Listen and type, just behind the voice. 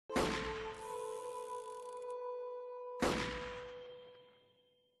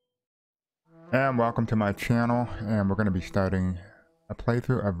And welcome to my channel, and we're going to be starting a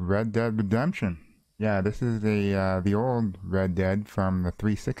playthrough of Red Dead Redemption. Yeah, this is the old Red Dead from the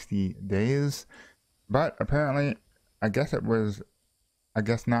 360 days, but apparently, I guess it was,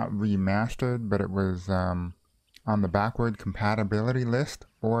 not remastered, but it was on the backward compatibility list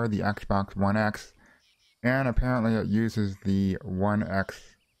for the Xbox One X, and apparently it uses the One X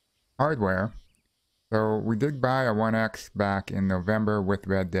hardware. So we did buy a 1X back in November with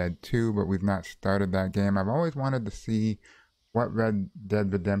Red Dead 2, but we've not started that game. I've always wanted to see what Red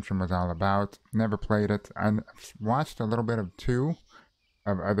Dead Redemption was all about. Never played it. I watched a little bit of 2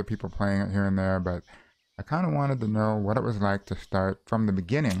 of other people playing it here and there, but I kind of wanted to know what it was like to start from the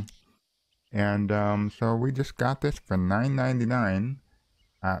beginning. And so we just got this for $9.99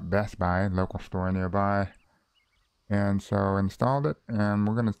 at Best Buy, local store nearby. And so installed it, and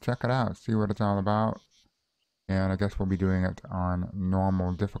we're going to check it out, see what it's all about. And I guess we'll be doing it on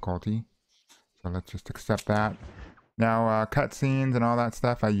normal difficulty. So let's just accept that. Now, cutscenes and all that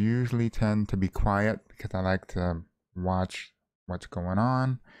stuff, I usually tend to be quiet because I like to watch what's going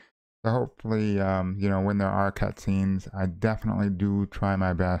on. So hopefully, you know, when there are cutscenes, I definitely do try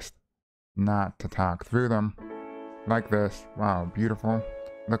my best not to talk through them. Like this. Wow, beautiful.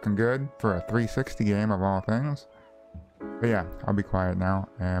 Looking good for a 360 game of all things. But yeah, I'll be quiet now,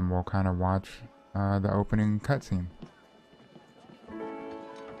 and we'll kind of watch the opening cutscene.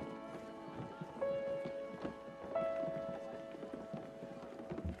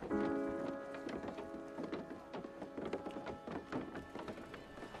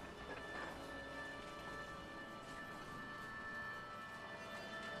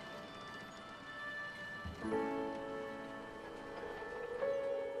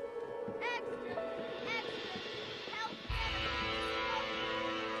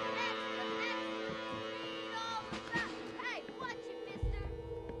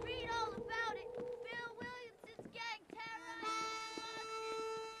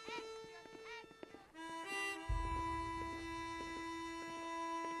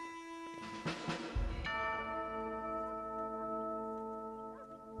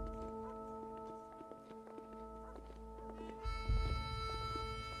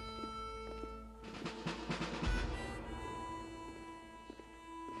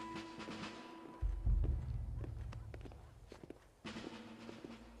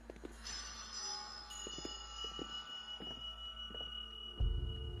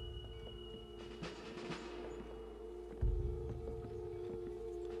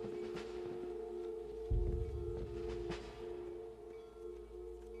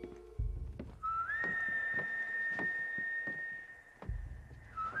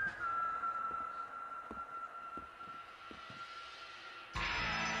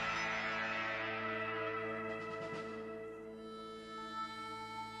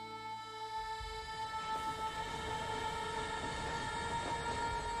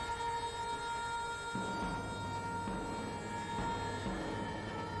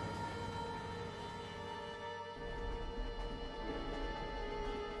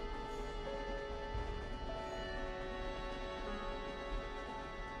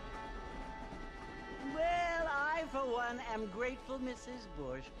 For one, am grateful, Mrs.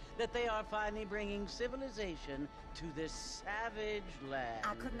 Bush, that they are finally bringing civilization to this savage land.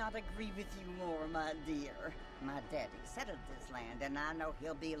 I could not agree with you more, my dear. My daddy settled this land, and I know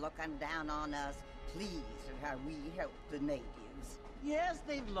he'll be looking down on us, pleased at how we help the natives. Yes,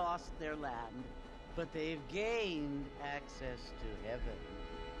 they've lost their land, but they've gained access to heaven.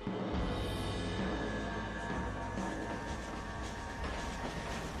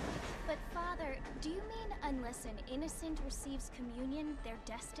 But Father, do you mean unless an innocent receives communion, they're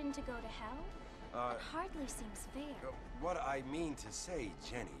destined to go to hell? It hardly seems fair. What I mean to say,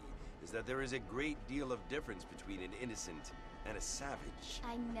 Jenny, is that there is a great deal of difference between an innocent and a savage.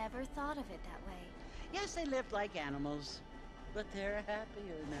 I never thought of it that way. Yes, they lived like animals, but they're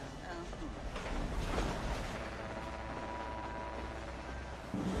happier now.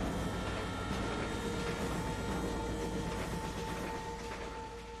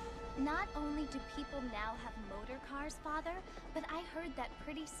 Not only do people now have motor cars, Father, but I heard that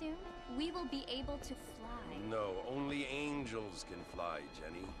pretty soon we will be able to fly. No, only angels can fly,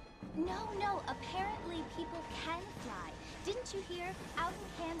 Jenny. No, apparently people can fly. Didn't you hear? Out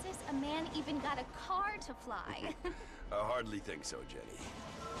in Kansas, a man even got a car to fly. I hardly think so, Jenny.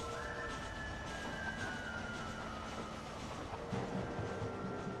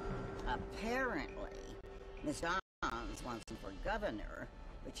 Apparently, Miss Johns wants him for governor,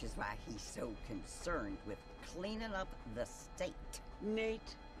 which is why he's so concerned with cleaning up the state.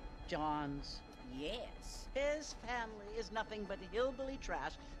 Nate Johns, Yes. His family is nothing but hillbilly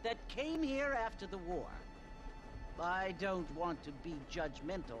trash that came here after the war. I don't want to be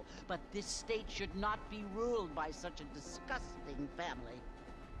judgmental, but this state should not be ruled by such a disgusting family.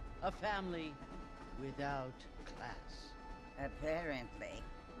 A family without class. Apparently.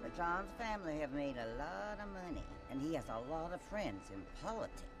 But John's family have made a lot of money, and he has a lot of friends in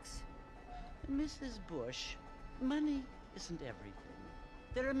politics. Mrs. Bush, money isn't everything.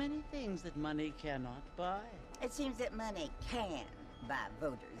 There are many things that money cannot buy. It seems that money can buy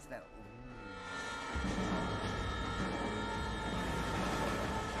voters, though.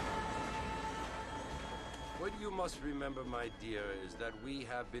 What you must remember, my dear, is that we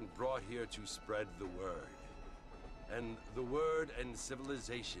have been brought here to spread the word. And the word and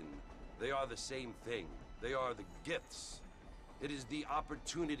civilization, they are the same thing. They are the gifts. It is the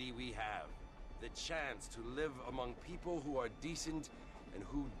opportunity we have, the chance to live among people who are decent and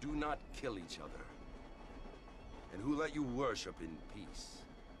who do not kill each other. And who let you worship in peace.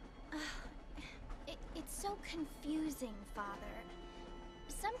 It's so confusing, Father.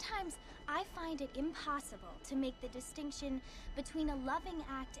 Sometimes I find it impossible to make the distinction between a loving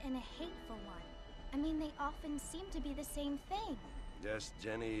act and a hateful one. I mean, they often seem to be the same thing. Yes,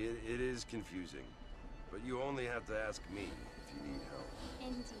 Jenny, it is confusing. But you only have to ask me if you need help.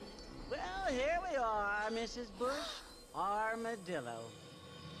 Indeed. Well, here we are, Mrs. Bush. Armadillo.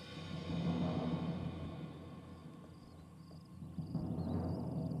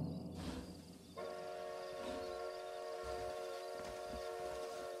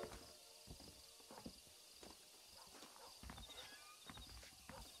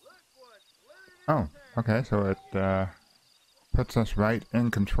 Oh, okay, so it puts us right in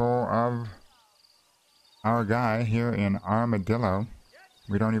control of our guy here in Armadillo.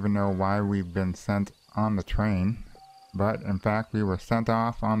 We don't even know why we've been sent on the train, but in fact we were sent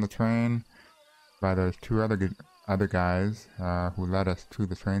off on the train by those two other guys who led us to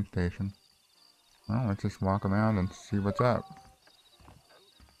the train station. Well, let's just walk around and see what's up.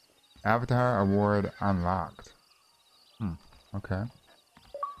 Avatar Award unlocked. Okay.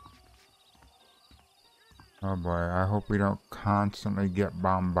 Oh boy, I hope we don't constantly get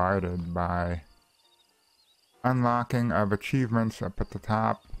bombarded by unlocking of achievements up at the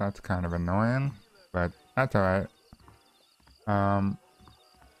top. That's kind of annoying, but that's alright. I'm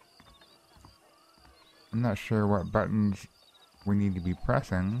not sure what buttons we need to be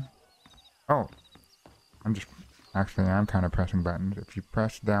pressing. Oh, I'm kind of pressing buttons. If you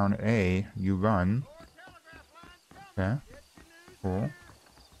press down A, you run. Okay, cool.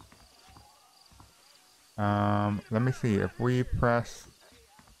 Let me see, if we press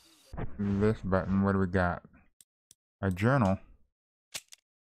this button, what do we got? A journal.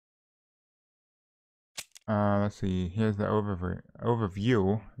 Let's see, here's the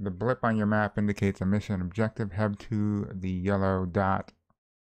overview. The blip on your map indicates a mission objective. Head to the yellow dot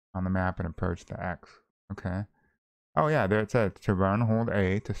on the map and approach the X. Okay. Oh yeah, there it says to run, hold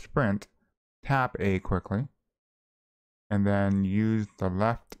A. To sprint, tap A quickly. And then use the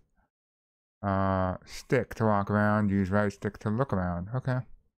left stick to walk around, use right stick to look around. Okay.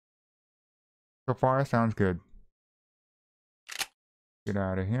 So far, sounds good. Get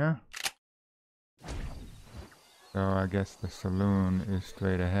out of here. So I guess the saloon is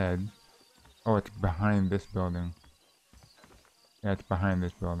straight ahead. Oh, it's behind this building. Yeah, it's behind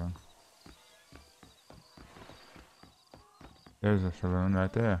this building. There's a saloon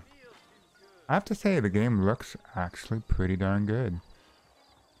right there. I have to say, the game looks actually pretty darn good.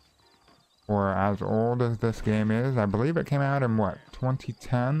 For as old as this game is, I believe it came out in what,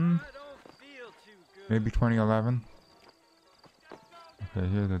 2010? Maybe 2011? Okay,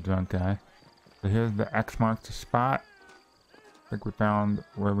 here's a drunk guy. So here's the X marks the spot. I think we found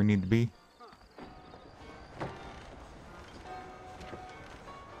where we need to be.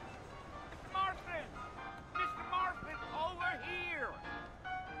 Marston! Mr. Marston, over here!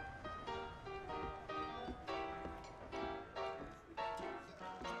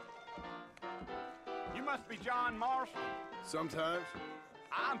 You must be John Marston. Sometimes.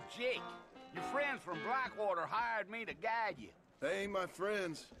 I'm Jake. Your friends from Blackwater hired me to guide you. They ain't my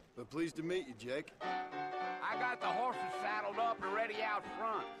friends, but pleased to meet you, Jake. I got the horses saddled up and ready out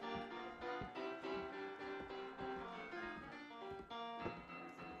front.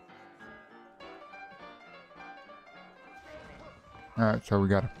 Alright, so we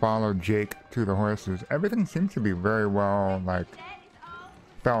gotta follow Jake to the horses. Everything seems to be very well, like,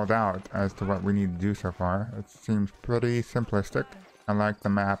 spelled out as to what we need to do so far. It seems pretty simplistic. I like the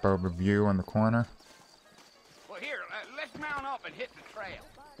map overview in the corner. Well, here, let's mount up and hit the trail.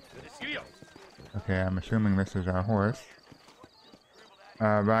 Okay, I'm assuming this is our horse.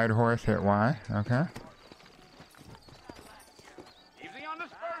 Ride horse, hit Y. Okay. Easy on the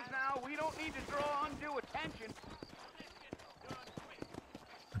spurs now. We don't need to draw undue attention.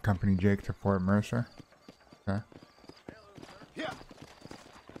 Accompany Jake to Fort Mercer. Okay. Yeah.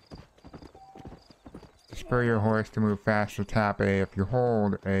 To spur your horse to move faster, tap A. If you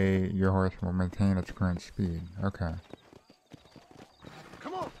hold A, your horse will maintain its current speed. Okay.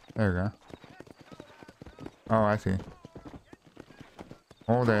 Come on. There you go. Oh, I see.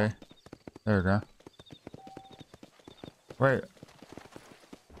 Hold A. There you go. Wait.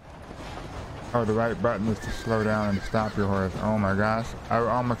 Oh, the right button is to slow down and stop your horse. Oh my gosh. I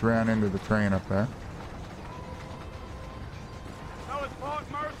almost ran into the train up there. So it's Fort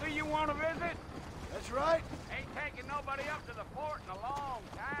Mercer you want to visit? That's right. Ain't taking nobody up to the fort in a long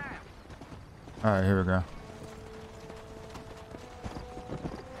time. Alright, here we go.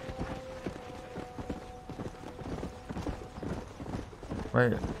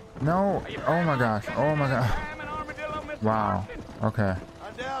 Wait. No. Oh my gosh. Oh my gosh. Wow. Okay.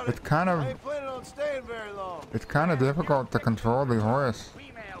 I doubt It's it. kind I of... ain't planning on staying very long. It's kind of difficult to control the horse.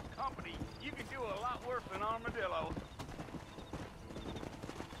 Female company, you can do a lot worse than armadillo.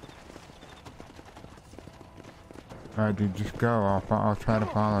 Alright, dude, just go. I'll try to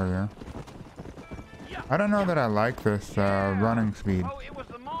follow you. I don't know that I like this running speed. Oh, it was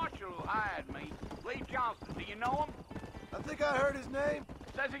the marshal who hired me. Lee Johnson, do you know him? I think I heard his name.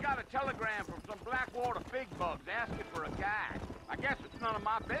 Says he got a telegram from some Blackwater big bugs asking for a guy. I guess it's none of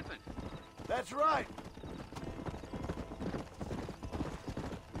my business. That's right.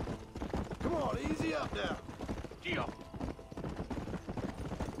 Come on, easy up now. Gio.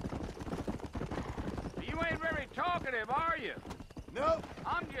 You ain't very talkative, are you? Nope.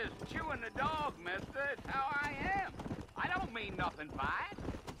 I'm just chewing the dog, mister. It's how I am. I don't mean nothing by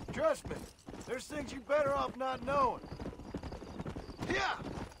it. Trust me. There's things you better off not knowing. Yeah.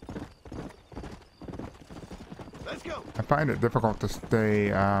 Let's go. I find it difficult to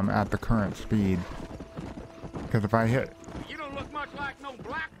stay at the current speed. Because if I hit... You don't look much like no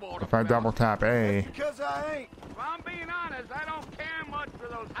Blackwater. If I double tap A, Because I ain't. If I'm being honest, I don't care much for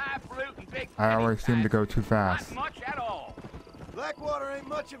those highfalutin big I always seem to go too fast. Not much at all. Blackwater ain't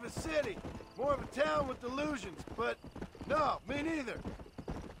much of a city. More of a town with delusions. But no, me neither.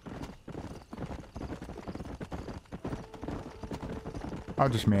 I'll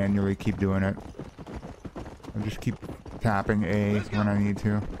just manually keep doing it. I'll just keep tapping A when I need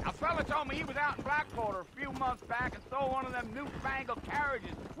to. A fella told me he was out in Blackwater a few months back and stole one of them newfangled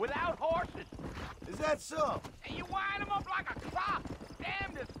carriages without horses. Is that so? And you wind them up like a clock.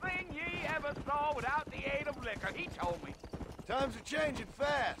 Damnedest thing ye ever saw without the aid of liquor, he told me. Times are changing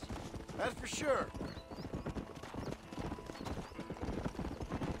fast. That's for sure.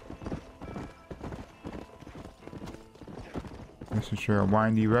 This is sure a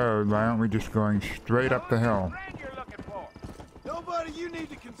windy road. Why aren't we just going straight up the hill? Friend you're looking for. Nobody you need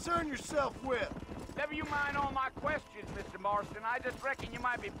to concern yourself with. Never you mind all my questions, Mr. Marston. I just reckon you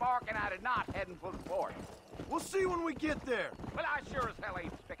might be barking out a knot heading for the fort. We'll see when we get there. Well, I sure as hell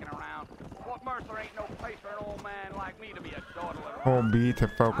ain't sticking around. Fort Mercer ain't no place for an old man like me to be a dawdler. Hold B to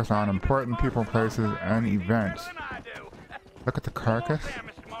focus on important people, places, and events. Look at the carcass.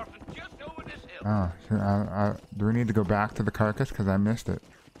 Oh, so do we need to go back to the carcass? Because I missed it.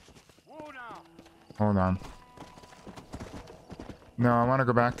 Hold on. No, I want to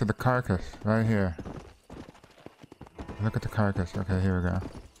go back to the carcass. Right here. Look at the carcass. Okay, here we go.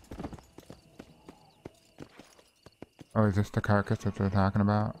 Oh, is this the carcass that they're talking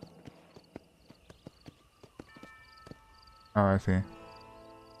about? Oh, I see.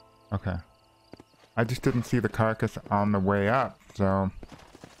 Okay. I just didn't see the carcass on the way up, so...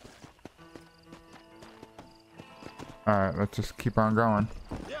 Alright, let's just keep on going.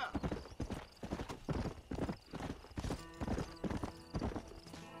 Yeah.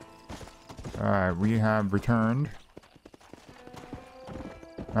 Alright, we have returned.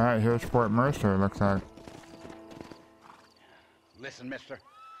 Alright, here's Fort Mercer, looks like. Listen, mister.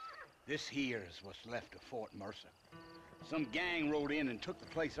 This here is what's left of Fort Mercer. Some gang rode in and took the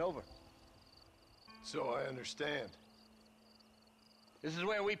place over. So I understand. This is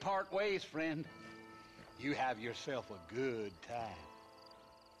where we part ways, friend. You have yourself a good time.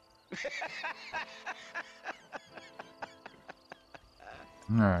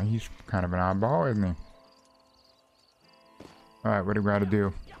 Alright, he's kind of an oddball, isn't he? Alright, what do we gotta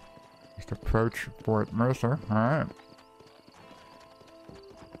do? Just approach Fort Mercer, alright.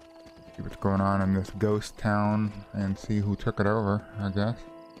 See what's going on in this ghost town and see who took it over, I guess.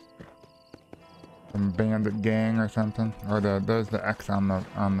 Some bandit gang or something. Or there's the X on the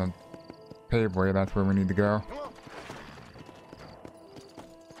paveway, that's where we need to go.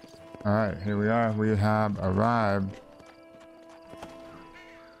 Alright, here we are. We have arrived.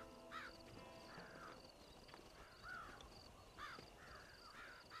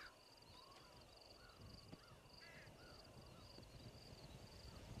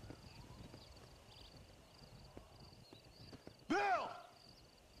 Bill!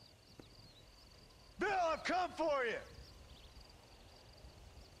 Bill, I've come for you!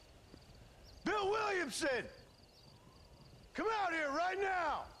 Bill Williamson! Come out here right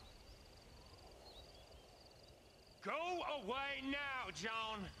now! Go away now,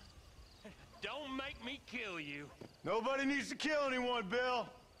 John. Don't make me kill you. Nobody needs to kill anyone, Bill.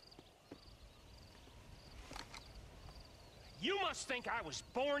 You must think I was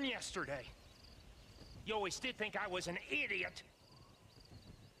born yesterday. You always did think I was an idiot.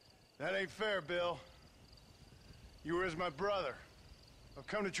 That ain't fair, Bill. You were as my brother. I've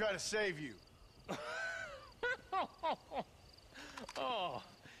come to try to save you. Oh.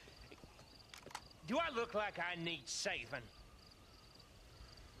 Do I look like I need saving?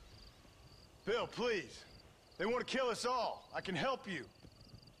 Bill, please. They want to kill us all. I can help you.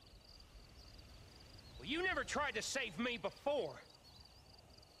 Well, you never tried to save me before.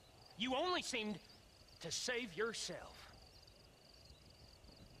 You only seemed to save yourself.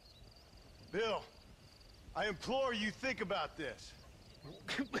 Bill, I implore you think about this.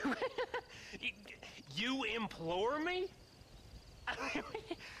 You implore me?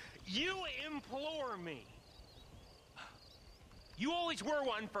 You implore me. You always were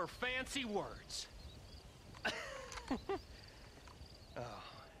one for fancy words. Oh.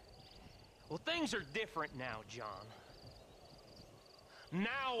 Well, things are different now, John.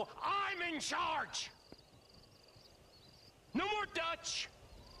 Now I'm in charge. No more Dutch.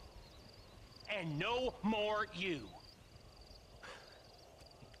 And no more you.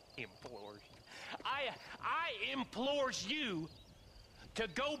 Implores. I implores you to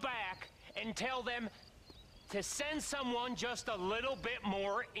go back and tell them to send someone just a little bit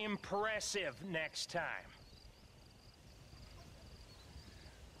more impressive next time.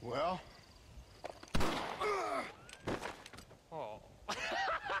 Well? Oh.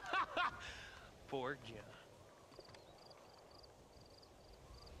 Poor John.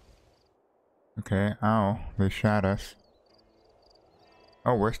 Okay, ow, they shot us.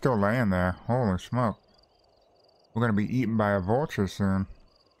 Oh, we're still laying there. Holy smoke. We're gonna be eaten by a vulture soon.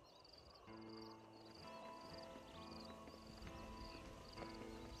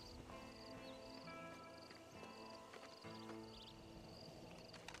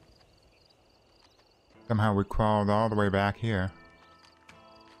 Somehow we crawled all the way back here.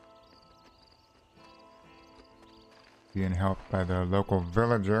 Being helped by the local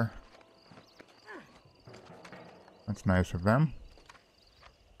villager. That's nice of them.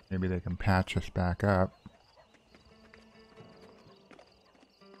 Maybe they can patch us back up.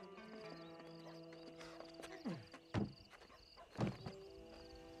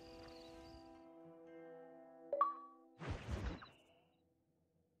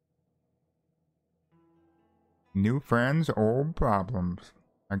 New friends, old problems.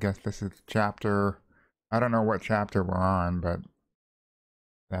 I guess this is chapter... I don't know what chapter we're on, but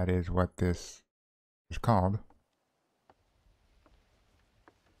that is what this is called.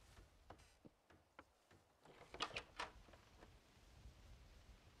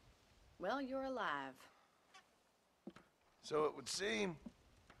 Well, you're alive. So it would seem.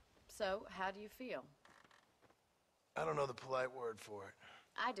 So, how do you feel? I don't know the polite word for it.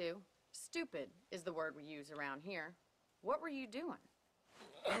 I do. Stupid is the word we use around here. What were you doing?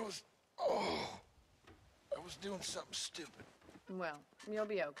 I was doing something stupid. Well, you'll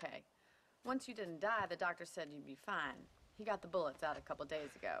be okay. Once you didn't die, the doctor said you'd be fine. He got the bullets out a couple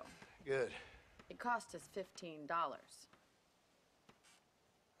days ago. Good. It cost us $15.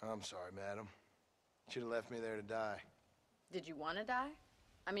 I'm sorry, madam. Should have left me there to die. Did you want to die?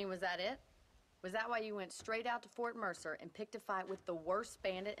 I mean, was that it? Was that why you went straight out to Fort Mercer and picked a fight with the worst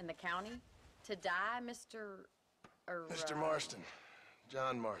bandit in the county? To die, Mr. Mr. Marston.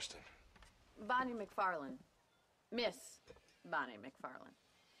 John Marston. Bonnie McFarlane. Miss Bonnie McFarlane.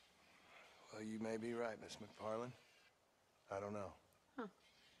 Well, you may be right, Miss McFarlane. I don't know. Huh.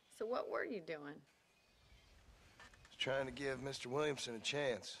 So what were you doing? I was trying to give Mr. Williamson a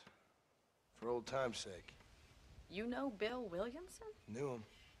chance. For old time's sake. You know Bill Williamson? Knew him.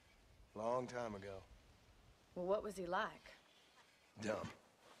 Long time ago. Well, what was he like? Dumb.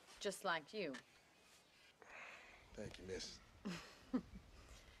 Just like you. Thank you, miss.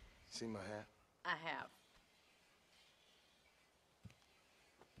 See my hat? I have.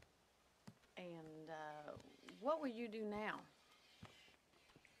 And, what will you do now?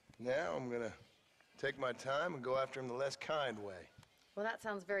 Now I'm gonna take my time and go after him the less kind way. Well, that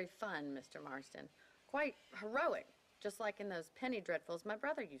sounds very fun, Mr. Marston. Quite heroic, just like in those penny dreadfuls my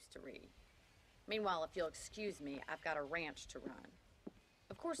brother used to read. Meanwhile, if you'll excuse me, I've got a ranch to run.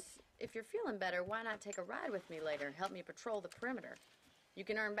 Of course, if you're feeling better, why not take a ride with me later and help me patrol the perimeter? You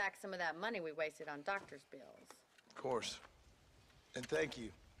can earn back some of that money we wasted on doctor's bills. Of course. And thank you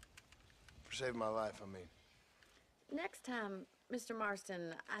for saving my life, I mean. Next time, Mr.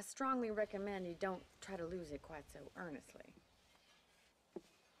 Marston, I strongly recommend you don't try to lose it quite so earnestly.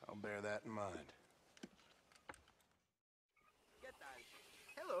 I'll bear that in mind.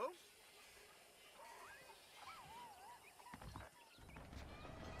 Hello.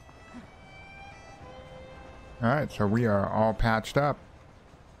 Alright, so we are all patched up.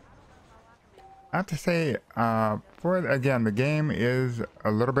 I have to say, again, the game is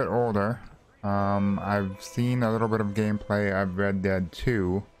a little bit older. I've seen a little bit of gameplay of Red Dead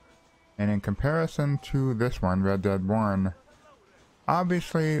 2, and in comparison to this one, Red Dead 1,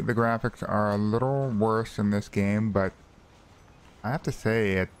 obviously the graphics are a little worse in this game, but I have to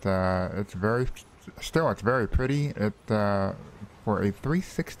say it's very pretty. For a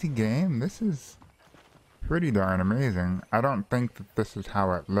 360 game, this is pretty darn amazing. I don't think that this is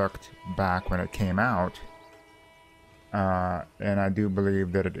how it looked back when it came out. And I do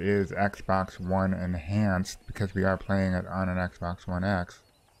believe that it is Xbox One enhanced because we are playing it on an Xbox One X.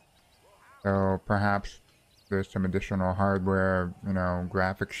 So perhaps there's some additional hardware, you know,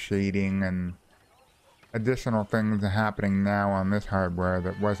 graphic shading and additional things happening now on this hardware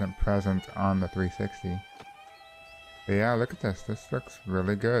that wasn't present on the 360. But yeah, look at this. This looks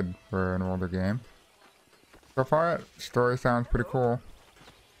really good for an older game. So far, story sounds pretty cool.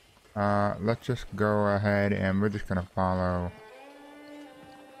 Let's just go ahead and we're just gonna follow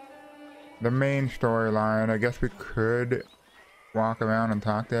the main storyline. I guess we could walk around and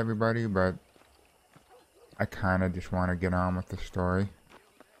talk to everybody, but I kind of just want to get on with the story.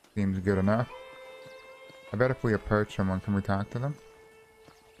 Seems good enough. I bet if we approach someone, can we talk to them?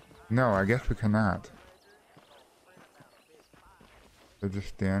 No, I guess we cannot. They're just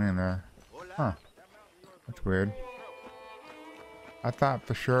standing there. Huh. That's weird. I thought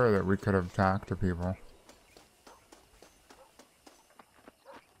for sure that we could have talked to people.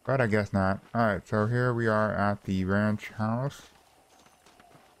 But I guess not. Alright, so here we are at the ranch house.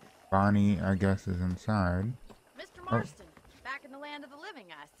 Bonnie, I guess, is inside. Mr. Marston, back in the land of the living,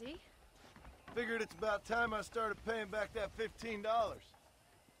 I see. Figured it's about time I started paying back that $15.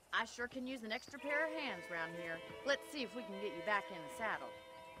 I sure can use an extra pair of hands around here. Let's see if we can get you back in the saddle.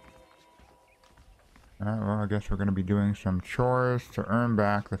 Alright, well, I guess we're going to be doing some chores to earn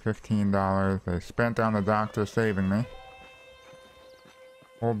back the $15 they spent on the doctor saving me.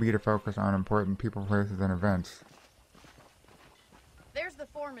 Whole B to focus on important people, places, and events. There's the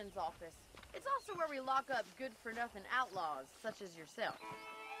foreman's office. It's also where we lock up good-for-nothing outlaws, such as yourself.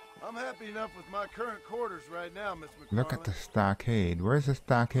 I'm happy enough with my current quarters right now, Miss McFarland. Look at the stockade. Where's the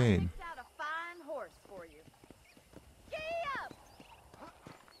stockade? I picked out a fine horse for you. Giddy up!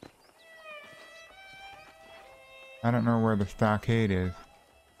 I don't know where the stockade is.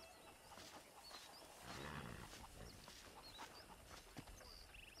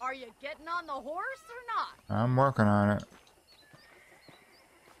 Are you getting on the horse or not? I'm working on it.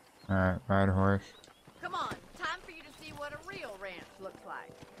 Alright, ride a horse. Come on, time for you to see what a real ranch looks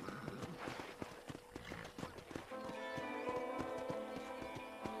like.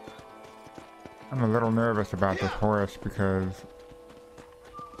 I'm a little nervous about this horse because...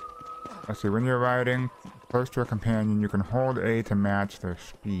 Let's see, when you're riding close to a companion, you can hold A to match their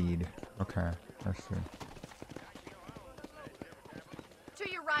speed. Okay, let's see.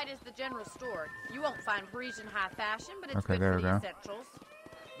 To your right is the general store. You won't find Parisian high fashion, but it's Okay, good there for we the go. essentials.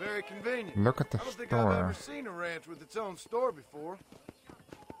 Very convenient. Look at the I don't think I've ever store. seen a ranch with its own store before.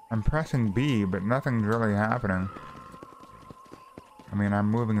 I'm pressing B, but nothing's really happening. I mean, I'm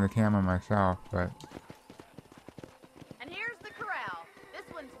moving the camera myself, but... And here's the corral. This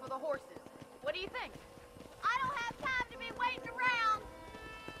one's for the horses. What do you think? I don't have time to be waiting around.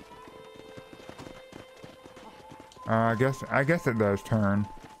 I guess it does turn.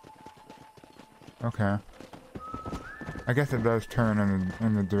 Okay. I guess it does turn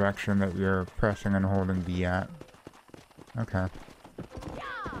in the direction that you're pressing and holding B at. Okay. Yeah!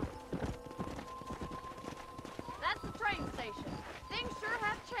 That's the train station. Things sure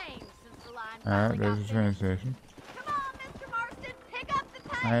have changed since the line Alright, finally there's got the train finished. station. Come on, Mr. Marston, pick up the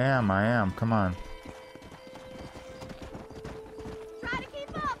pace. I am. Come on. Try to keep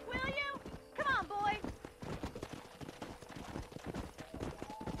up, will you? Come on, boy.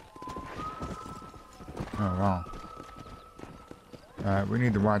 Oh, wow. Alright, we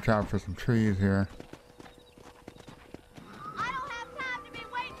need to watch out for some trees here. I don't have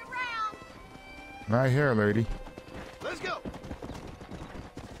Right here, lady. Let's go.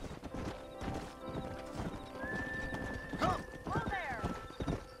 Come. Whoa there.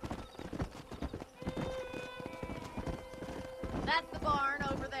 That's the barn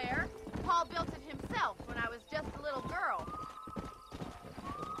over there. Paul built it himself when I was just a little girl.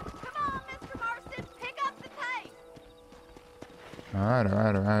 Come on, Mr. Marston, pick up the pace. All right, all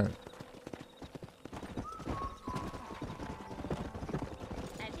right, all right.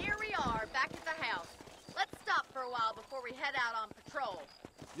 And here we are, back at the house. Let's stop for a while before we head out on patrol.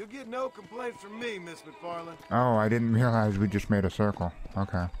 You'll get no complaints from me, Miss McFarland. Oh, I didn't realize we just made a circle.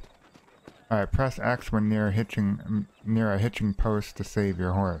 Okay. All right, press X when near a hitching post to save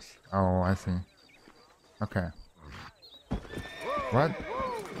your horse. Oh, I see. Okay. What?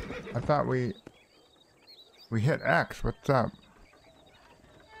 I thought we hit X. What's up?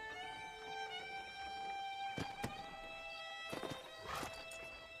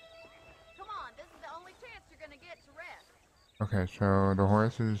 Come on, this is the only chance you're gonna get to rest. Okay, so the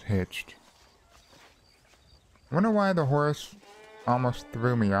horse is hitched. I wonder why the horse almost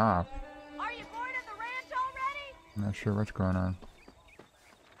threw me off. Are you bored of the ranch already? I'm not sure what's going on.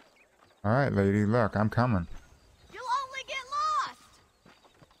 All right, lady, look, I'm coming. You'll only get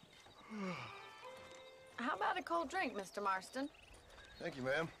lost. How about a cold drink, Mr. Marston? Thank you,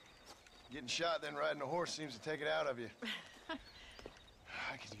 ma'am. Getting shot then riding a horse seems to take it out of you.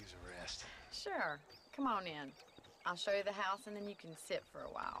 I could use a rest. Sure. Come on in. I'll show you the house and then you can sit for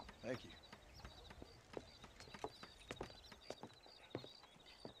a while. Thank you.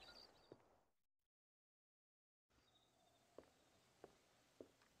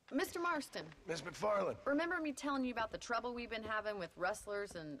 Mr. Marston, Miss McFarland. remember me telling you about the trouble we've been having with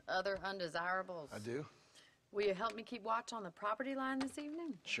rustlers and other undesirables? I do. Will you help me keep watch on the property line this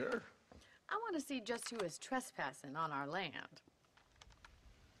evening? Sure. I want to see just who is trespassing on our land.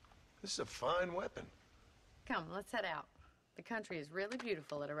 This is a fine weapon. Come, let's head out. The country is really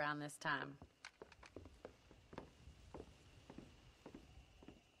beautiful at around this time.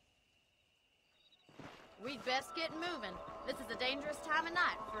 We'd best get moving. This is a dangerous time of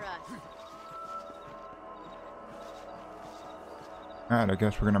night for us. Alright, I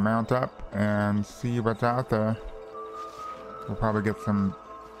guess we're gonna mount up and see what's out there. We'll probably get some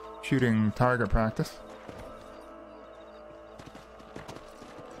shooting target practice.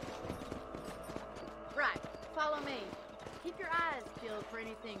 Right, follow me. Keep your eyes peeled for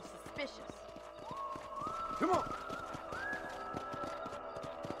anything suspicious. Come on.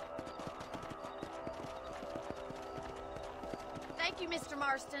 Thank you, Mr.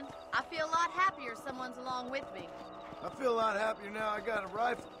 Marston. I feel a lot happier someone's along with me. I feel a lot happier now I got a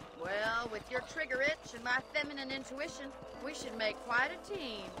rifle. Well, with your trigger itch and my feminine intuition, we should make quite a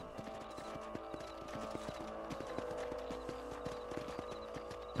team.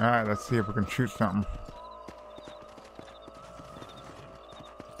 Alright, let's see if we can shoot something.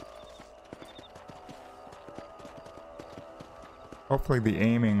 Hopefully the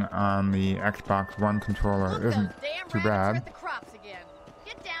aiming on the Xbox One controller Look, isn't those damn too rabbits are bad. at the crops again.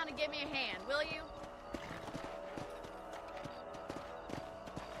 Get down and give me a hand, will you?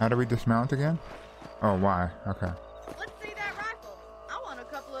 How do we dismount again? Oh, why? Okay. Let's see that rifle. I want a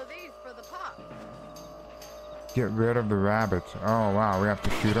couple of these for the pop. Get rid of the rabbits. Oh, wow, we have to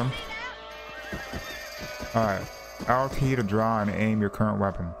shoot them? Alright. LT to draw and aim your current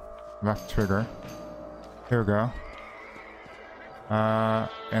weapon. Left trigger. Here we go.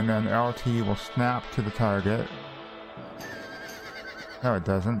 And then LT will snap to the target. No, it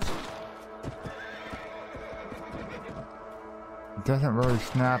doesn't. It doesn't really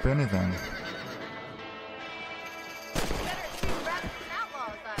snap anything.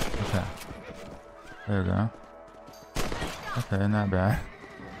 Okay. There we go. Okay, not bad.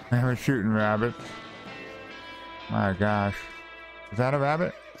 I was shooting rabbits. My gosh. Is that a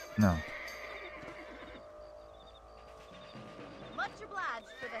rabbit? No. Much obliged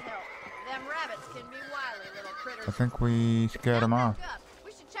for the help. Them rabbits can be wily little critters. I think we scared them off. Back up.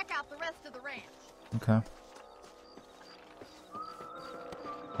 We should check out the rest of the ranch. Okay.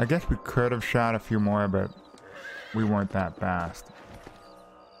 I guess we could have shot a few more, but we weren't that fast.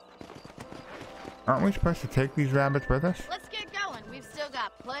 Aren't we supposed to take these rabbits with us? Let's get going. We've still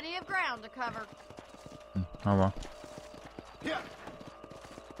got plenty of ground to cover. Oh well. Yeah.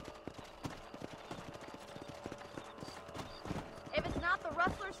 If it's not the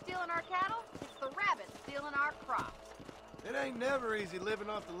rustlers stealing our cattle, it's the rabbits stealing our crops. It ain't never easy living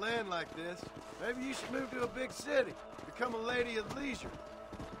off the land like this. Maybe you should move to a big city. Become a lady of leisure.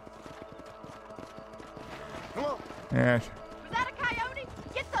 Come on. Yes. Was that a coyote?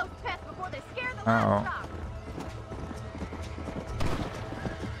 Get those pests before they scare the Uh-oh. livestock.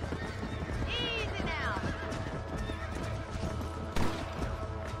 Easy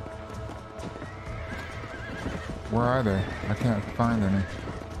Where are they? I can't find any.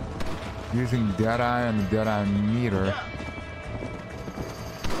 Using Deadeye and the Deadeye meter.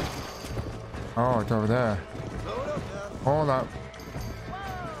 Oh, it's over there. Hold up.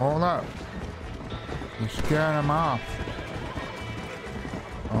 Hold up. You're scaring them off.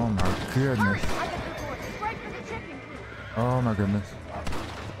 Oh my goodness. Oh my goodness.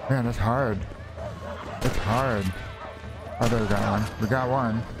 Man, that's hard. It's hard. Oh, there we got one. We got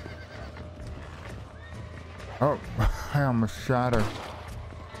one. Oh, I almost shot her.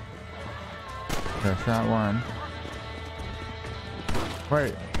 Okay, shot one.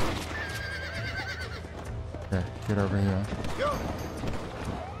 Wait. Okay, get over here. Go.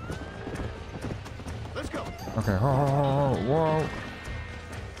 Let's go. Okay, whoa.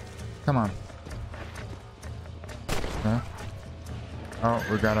 Come on. Okay. Oh,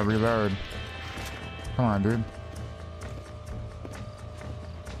 we gotta reload. Come on, dude.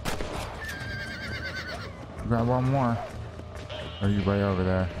 We got one more. Or are you way over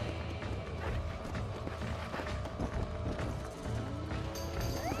there?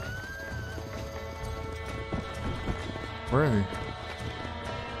 Where is he?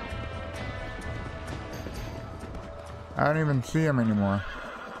 I don't even see him anymore.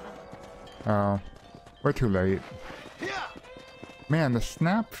 Oh, we're too late. Man, the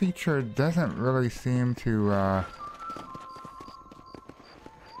snap feature doesn't really seem to,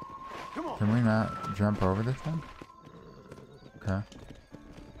 Can we not jump over this thing? Okay.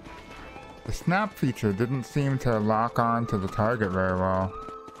 The snap feature didn't seem to lock on to the target very well.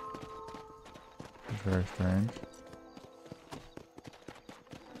 It's very strange.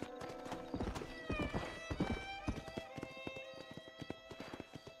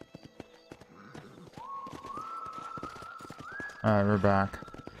 Alright, we're back.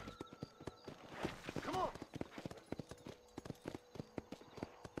 Come on.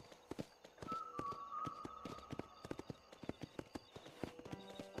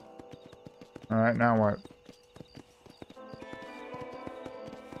 Alright, now what?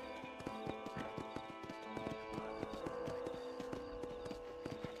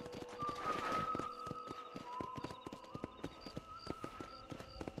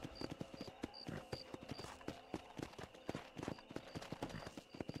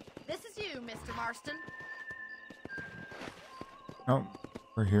 Mr. Marston. Oh,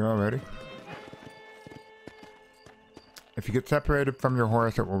 we're here already. If you get separated from your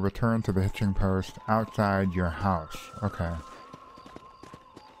horse, it will return to the hitching post outside your house. Okay.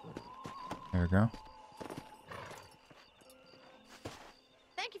 There we go.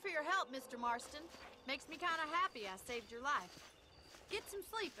 Thank you for your help, Mr. Marston. Makes me kind of happy I saved your life. Get some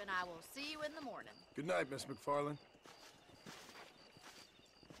sleep and I will see you in the morning. Good night, Miss McFarlane.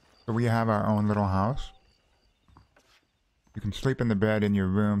 So we have our own little house. You can sleep in the bed in your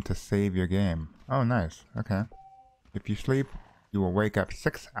room to save your game. Oh, nice. Okay. If you sleep, you will wake up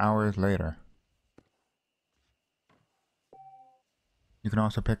 6 hours later. You can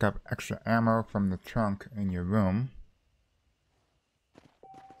also pick up extra ammo from the trunk in your room.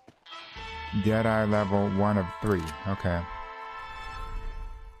 Deadeye level 1 of 3. Okay.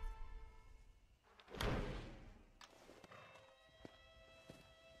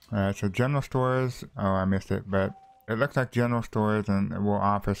 Alright, so general stores. Oh, I missed it, but it looks like general stores and it will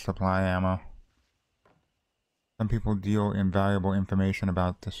offer supply ammo. Some people deal invaluable information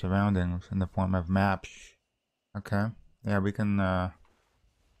about the surroundings in the form of maps. Okay. Yeah, we can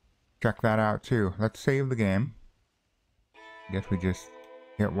check that out too. Let's save the game. I guess we just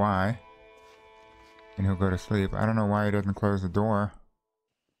hit Y. And he'll go to sleep. I don't know why he doesn't close the door.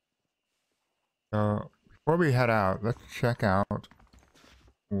 So, before we head out, let's check out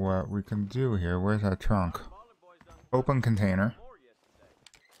what we can do here. Where's our trunk? Open container.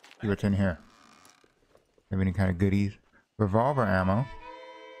 See what's in here. Have any kind of goodies? Revolver ammo.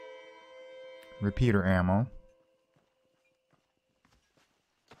 Repeater ammo.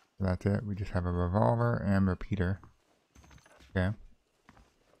 So that's it. We just have a revolver and repeater. Okay.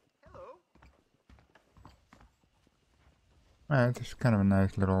 Alright, this is kind of a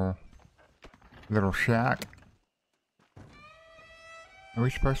nice little shack. Are we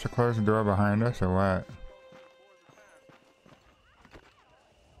supposed to close the door behind us or what?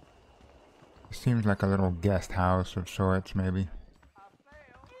 It seems like a little guest house of sorts, maybe.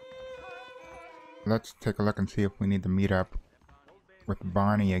 Let's take a look and see if we need to meet up with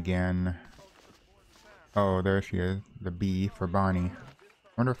Bonnie again. Oh, there she is. The B for Bonnie.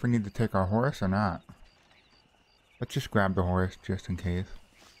 Wonder if we need to take our horse or not. Let's just grab the horse just in case.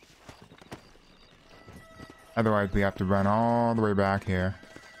 Otherwise we have to run all the way back here.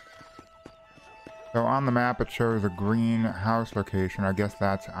 So on the map it shows a green house location. I guess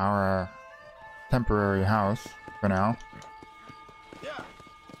that's our temporary house. for now. Yeah.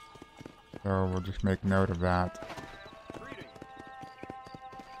 So we'll just make note of that.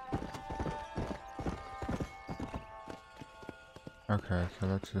 Okay, so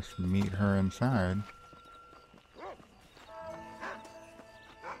let's just meet her inside.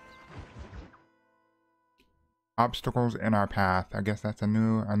 Obstacles in our path. I guess that's a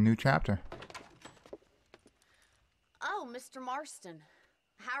new chapter. Oh, Mr. Marston.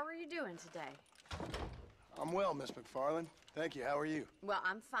 How are you doing today? I'm well, Miss McFarland. Thank you. How are you? Well,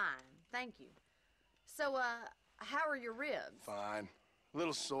 I'm fine. Thank you. So, how are your ribs? Fine. A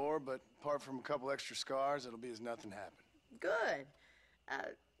little sore, but apart from a couple extra scars, it'll be as nothing happened. Good.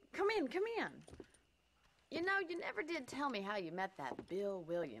 Come in, come in. You know, you never did tell me how you met that Bill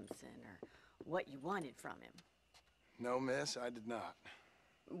Williamson or what you wanted from him. No, miss, I did not.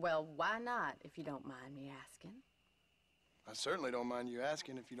 Well, why not, if you don't mind me asking? I certainly don't mind you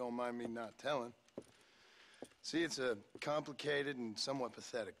asking if you don't mind me not telling. See, it's a complicated and somewhat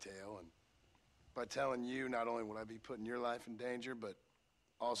pathetic tale, and by telling you, not only will I be putting your life in danger, but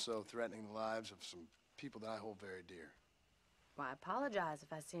also threatening the lives of some people that I hold very dear. Well, I apologize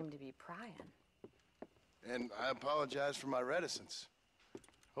if I seem to be prying. And I apologize for my reticence.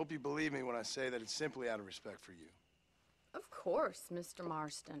 Hope you believe me when I say that it's simply out of respect for you. Of course, Mr.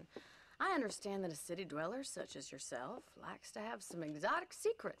 Marston. I understand that a city dweller such as yourself likes to have some exotic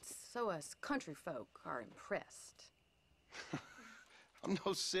secrets, so us country folk are impressed. I'm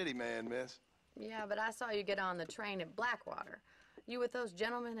no city man, miss. Yeah, but I saw you get on the train at Blackwater. You with those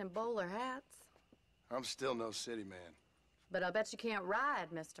gentlemen in bowler hats? I'm still no city man. But I bet you can't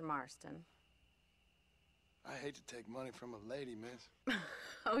ride, Mr. Marston. I hate to take money from a lady, miss.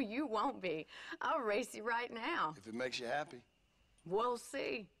 Oh, you won't be. I'll race you right now. If it makes you happy. We'll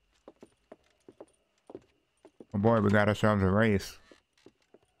see. Oh boy, we got ourselves a race.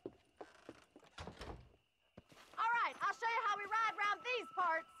 All right, I'll show you how we ride around these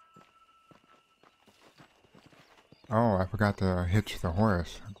parts. Oh, I forgot to hitch the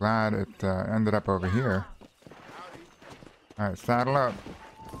horse. Glad it ended up over here. Alright, saddle up.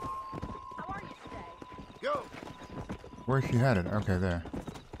 How are you today? Go! Where's she headed? Okay, there.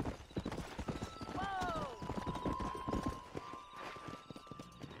 Whoa!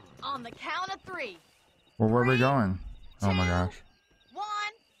 On the count of 3. Well, where are we going? Oh my gosh. 1,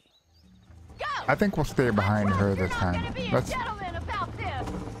 go! I think we'll stay behind her this time. Let's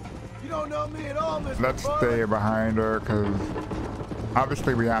You don't know me at all, Mr. let's McFarland. stay behind her, because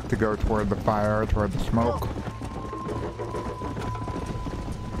obviously we have to go toward the fire, toward the smoke.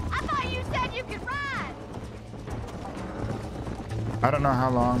 I thought you said you could ride. I don't know how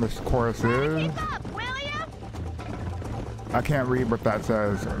long this course is. Keep up, will you? I can't read what that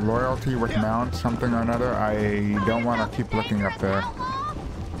says. Loyalty with mount, something or another. I don't want to keep looking up there.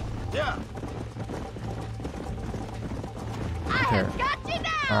 Yeah. Okay. Got you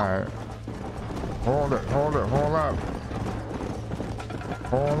now. Alright. Hold it, hold it, hold up.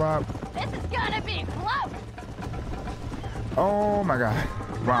 Hold up. This is gonna be close. Oh my god.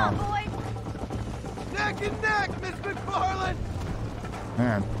 Wow. Boy. Neck and neck, Miss McFarland.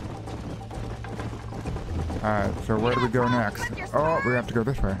 Man. Alright, so where do we go next? Oh, we have to go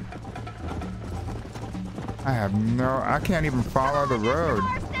this way. I can't even follow the road.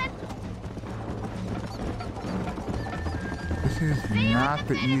 This is not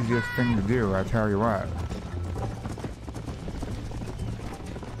the easiest thing to do, I tell you what.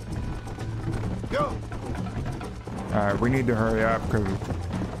 Go. Alright, we need to hurry up, because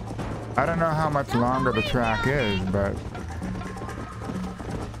I don't know how much longer the track is, but...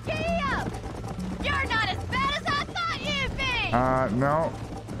 You're not as bad as I thought you'd be! No.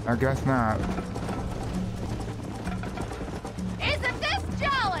 I guess not. Isn't this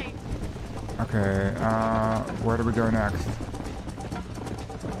jolly? Okay, where do we go next?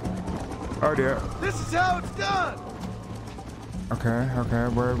 Oh dear. This is how it's done. Okay,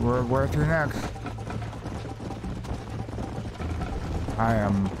 where to next? I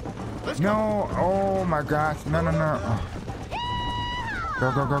am... No! Oh my gosh, no. Oh.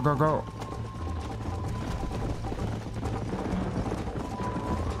 Go.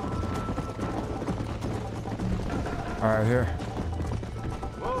 Alright, here.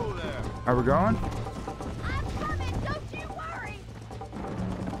 Whoa there. Are we going? I'm coming, don't you worry!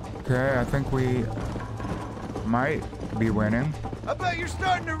 Okay, I think we might be winning. I bet you're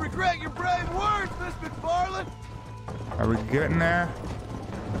starting to regret your brave words, Miss McFarland. Are we getting there?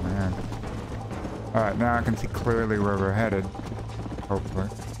 Oh, man. Alright, now I can see clearly where we're headed. Hopefully.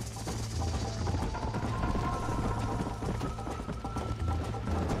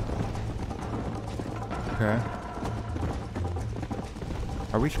 Okay.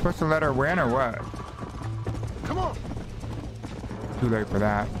 Are we supposed to let her win or what? Come on. Too late for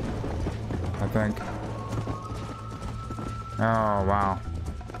that, I think. Oh, wow.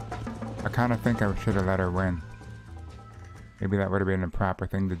 I kind of think I should have let her win. Maybe that would have been the proper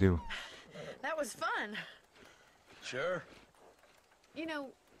thing to do. That was fun. Sure. You know,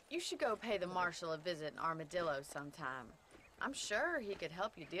 you should go pay the marshal a visit in Armadillo sometime. I'm sure he could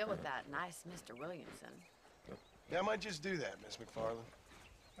help you deal with that nice Mr. Williamson. Yeah, I might just do that, Miss McFarland.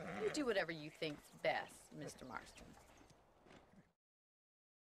 You do whatever you think's best, Mr. Marston.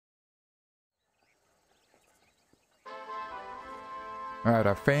 Alright,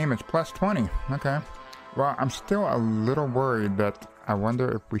 our fame is plus 20. Okay. Well, I'm still a little worried that I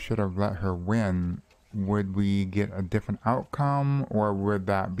wonder if we should have let her win. Would we get a different outcome, or would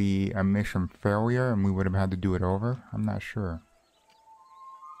that be a mission failure and we would have had to do it over? I'm not sure.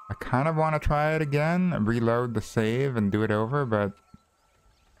 I kind of want to try it again, reload the save and do it over, but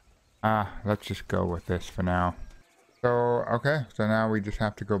let's just go with this for now. So, okay, so now we just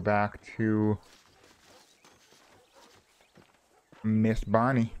have to go back to Miss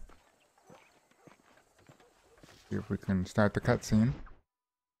Bonnie. See if we can start the cutscene.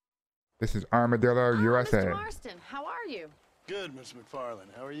 This is Armadillo, USA. Mr. Marston, how are you? Good, Miss McFarland.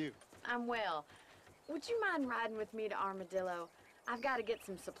 How are you? I'm well. Would you mind riding with me to Armadillo? I've got to get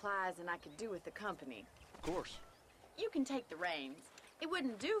some supplies and I could do with the company. Of course. You can take the reins. It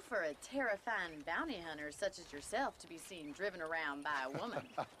wouldn't do for a terrifying bounty hunter such as yourself to be seen driven around by a woman.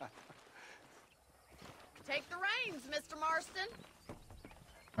 Take the reins, Mr. Marston.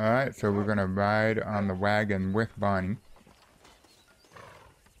 Alright, so we're gonna ride on the wagon with Bonnie.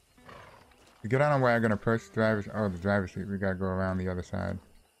 To get on a wagon, approach the driver's... Oh, the driver's seat. We gotta go around the other side.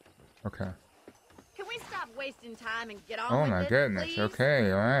 Okay. Can we stop wasting time and get on Oh with my it, goodness. please?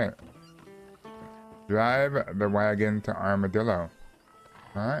 Okay, alright. Drive the wagon to Armadillo.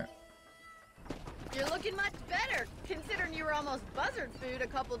 Alright. You're looking much better, considering you were almost buzzard food a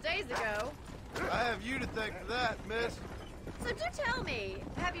couple days ago. I have you to thank for that, miss. So do tell me,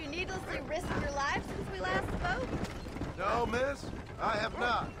 have you needlessly risked your life since we last spoke? No, miss, I have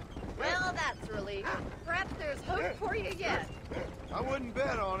not. Well, that's a relief. Perhaps there's hope for you yet. I wouldn't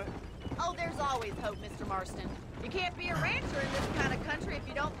bet on it. Oh, there's always hope, Mr. Marston. You can't be a rancher in this kind of country if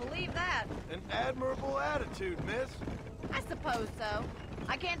you don't believe that. An admirable attitude, miss. I suppose so.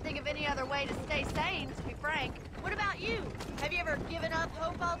 I can't think of any other way to stay sane, to be frank. What about you? Have you ever given up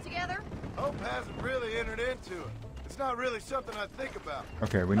hope altogether? Hope hasn't really entered into it. It's not really something I think about.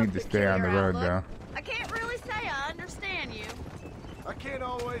 Okay, we need to stay on the road, though. I can't really say I understand you. I can't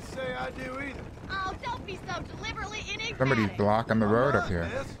always say I do either. Oh, don't be so deliberately enigmatic. Somebody's blocking the road up here.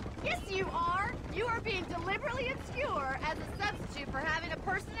 Miss. Yes, you are. You are being deliberately obscure as a substitute for having a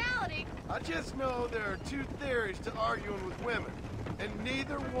personality. I just know there are two theories to arguing with women, and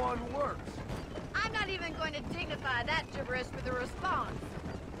neither one works. I'm not even going to dignify that gibberish with a response.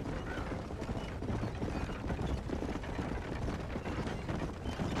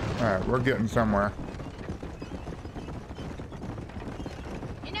 Alright, we're getting somewhere.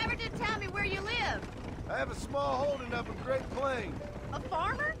 You never did tell me where you live. I have a small holding up in Great Plains. A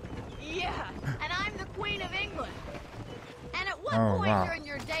farmer? Yeah, and I'm the Queen of England. And at what Oh, point wow. during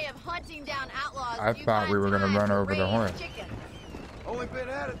your day of hunting down outlaws I do you thought find we were gonna time run to over the raise horse. chickens? Only been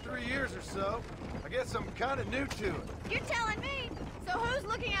at it 3 years or so. I guess I'm kind of new to it. You're telling me? So who's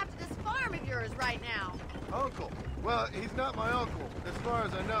looking after this farm of yours right now? Uncle. Well, he's not my uncle, as far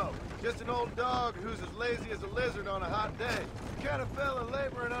as I know. Just an old dog who's as lazy as a lizard on a hot day. The kind of fella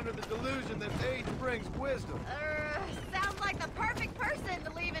laboring under the delusion that age brings wisdom. Sounds like the perfect person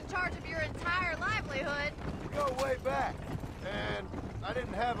to leave in charge of your entire livelihood. We go way back, and I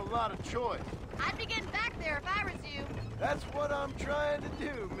didn't have a lot of choice. I'd be getting back there if I was you. That's what I'm trying to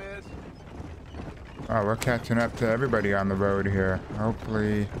do, miss. Oh, we're catching up to everybody on the road here.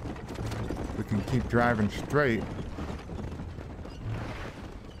 Hopefully, we can keep driving straight.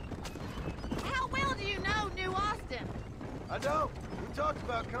 How well do you know New Austin? I don't. We talked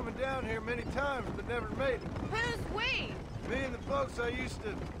about coming down here many times, but never made it. Who's we? Me and the folks I used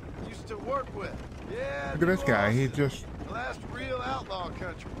to work with. Yeah. Look at this New guy. Austin. He's just The last real outlaw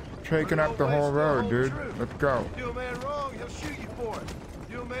country. taking up the whole road, dude. Let's go. Do a man wrong, he'll shoot you for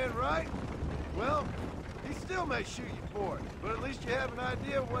it. Do a man right, well, he still may shoot you for it. But at least you have an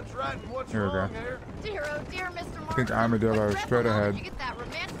idea of what's right and what's Here we go. wrong here. Dear, oh dear, Mr. Marston. I think Armadillo is What straight dreadful ahead. moment you get that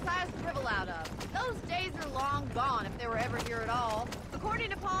romanticized drivel out of. Those days are long gone, if they were ever here at all.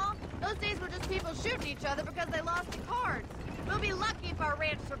 According to Paul, those days were just people shooting each other because they lost at cards. We'll be lucky if our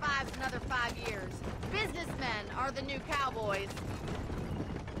ranch survives another 5 years. Businessmen are the new cowboys.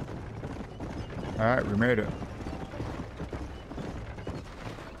 Alright, we made it.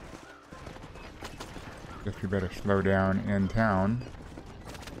 Guess we better slow down in town.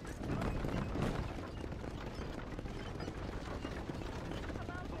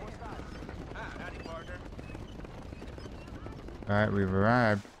 Alright, we've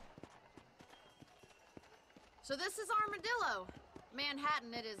arrived. So this is Armadillo.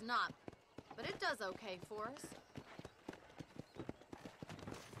 Manhattan it is not, but it does okay for us.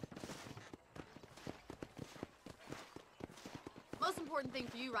 Most important thing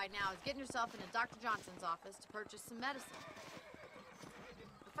for you right now is getting yourself into Dr. Johnson's office to purchase some medicine.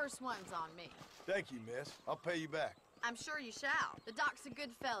 The first one's on me. Thank you, miss. I'll pay you back. I'm sure you shall. The doc's a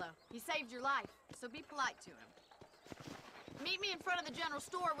good fellow. He saved your life, so be polite to him. Meet me in front of the general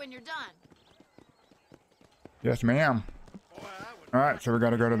store when you're done. Yes, ma'am. Alright, so we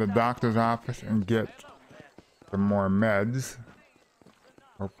gotta go to the doctor's office and get some more meds.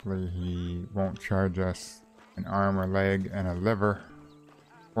 Hopefully he won't charge us an arm or leg and a liver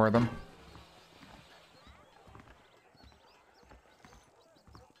for them.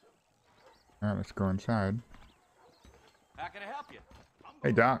 Alright, let's go inside. How can I help you?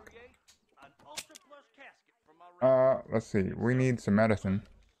 Hey, Doc. Let's see. We need some medicine.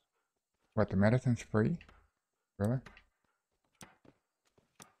 What, the medicine's free? Really?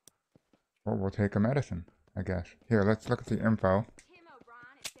 Well, we'll take a medicine, I guess. Here, let's look at the info.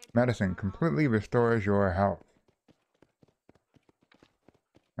 Medicine completely restores your health.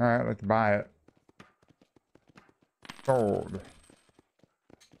 Alright, let's buy it. Sold.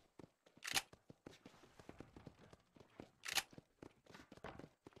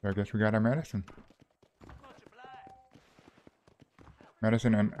 So I guess we got our medicine.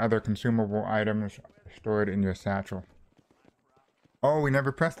 Medicine and other consumable items stored in your satchel. Oh, we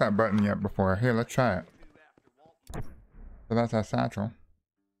never pressed that button yet before. Here, let's try it. So that's our satchel.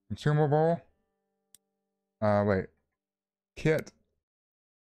 Consumable. Wait. Kit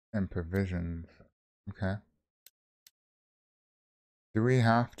and provisions. Okay. Do we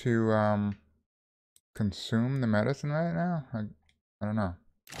have to, consume the medicine right now? I don't know.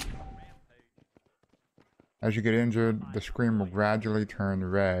 As you get injured, the screen will gradually turn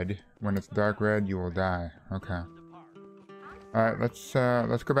red. When it's dark red, you will die. Okay. Alright,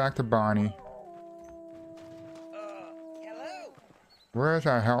 let's go back to Bonnie. Hello? Where is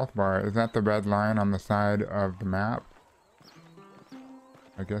our health bar? Is that the red line on the side of the map?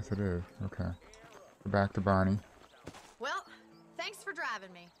 I guess it is. Okay. Go back to Bonnie. Well, thanks for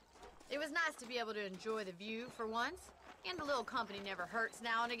driving me. It was nice to be able to enjoy the view for once, and a little company never hurts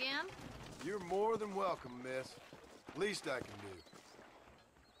now and again. You're more than welcome, miss. Least I can do.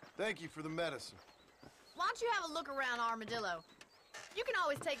 Thank you for the medicine. Why don't you have a look around Armadillo? You can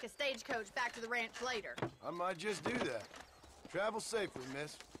always take a stagecoach back to the ranch later. I might just do that. Travel safely,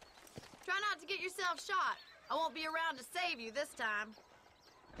 miss. Try not to get yourself shot. I won't be around to save you this time.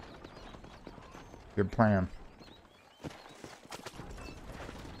 Good plan.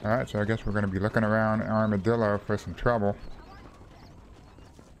 Alright, so I guess we're going to be looking around Armadillo for some trouble.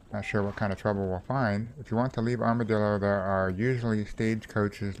 Not sure what kind of trouble we'll find. If you want to leave Armadillo, there are usually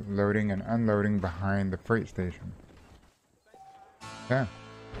stagecoaches loading and unloading behind the freight station. Okay.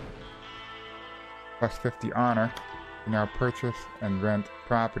 Plus 50 honor. You now purchase and rent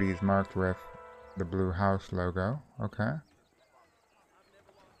properties marked with the blue house logo. Okay.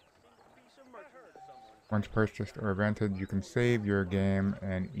 Once purchased or rented, you can save your game,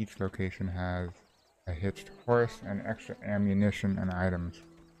 and each location has a hitched horse and extra ammunition and items.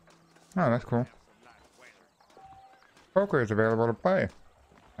 Oh, that's cool. Poker is available to play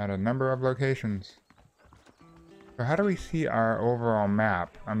at a number of locations. So how do we see our overall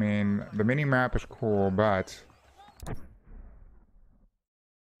map? I mean, the mini map is cool, but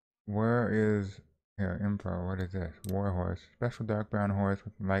where is here info? What is this? War horse, special dark brown horse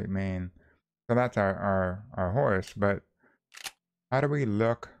with light mane. So that's our horse, but how do we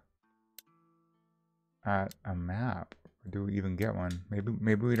look at a map? Do we even get one?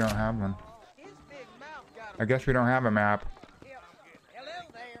 Maybe we don't have one. I guess we don't have a map.